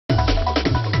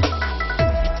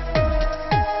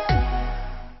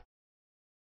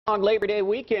Labor Day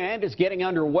weekend is getting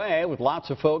underway with lots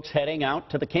of folks heading out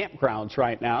to the campgrounds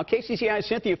right now. KCCI's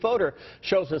Cynthia Fodor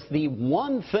shows us the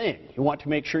one thing you want to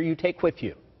make sure you take with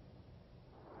you.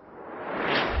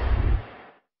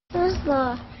 Where's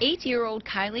the... 8-year-old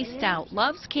Kylie Stout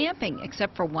loves camping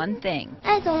except for one thing.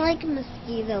 I don't like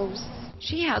mosquitoes.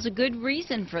 She has a good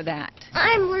reason for that.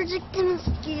 I'm allergic to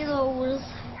mosquitoes.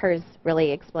 Hers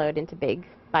really explode into big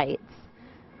bites.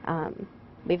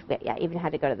 We've even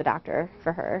had to go to the doctor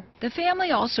for her. The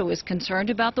family also is concerned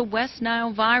about the West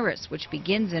Nile virus, which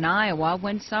begins in Iowa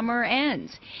when summer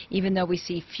ends. Even though we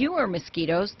see fewer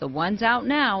mosquitoes, the ones out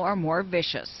now are more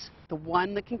vicious. The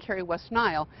one that can carry West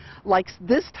Nile likes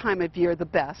this time of year the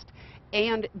best,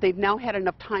 and they've now had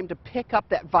enough time to pick up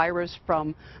that virus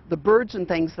from the birds and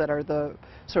things that are the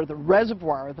sort of the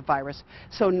reservoir of the virus.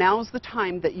 So now's the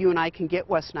time that you and I can get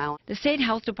West Nile. The state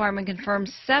health department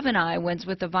confirms 7 Iowans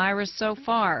with the virus so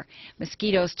far.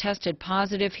 Mosquitoes tested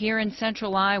positive here in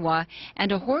central Iowa,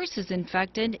 and a horse is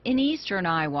infected in eastern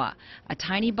Iowa. A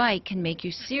tiny bite can make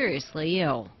you seriously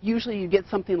ill. Usually you get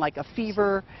something like a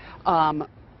fever,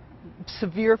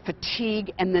 severe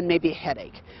fatigue, and then maybe a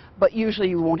headache. But usually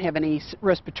you won't have any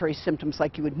respiratory symptoms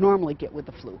like you would normally get with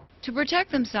the flu. To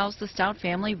protect themselves, the Stout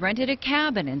family rented a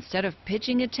cabin instead of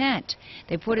pitching a tent.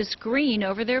 They put a screen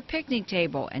over their picnic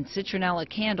table and citronella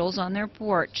candles on their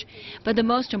porch. But the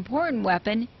most important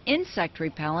weapon, insect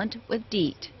repellent with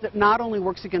DEET. It not only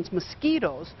works against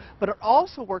mosquitoes, but it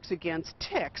also works against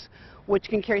ticks, which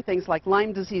can carry things like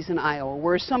Lyme disease in Iowa,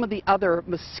 whereas some of the other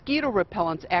mosquito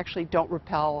repellents actually don't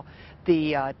repel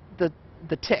the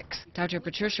ticks. Dr.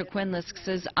 Patricia Quinlisk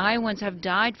says Iowans have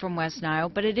died from West Nile,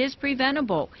 but it is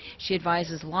preventable. She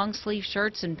advises long-sleeve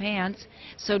shirts and pants,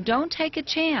 so don't take a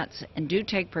chance and do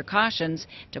take precautions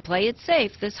to play it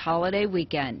safe this holiday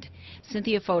weekend.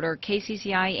 Cynthia Fodor,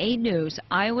 KCCI 8 News,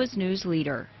 Iowa's news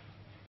leader.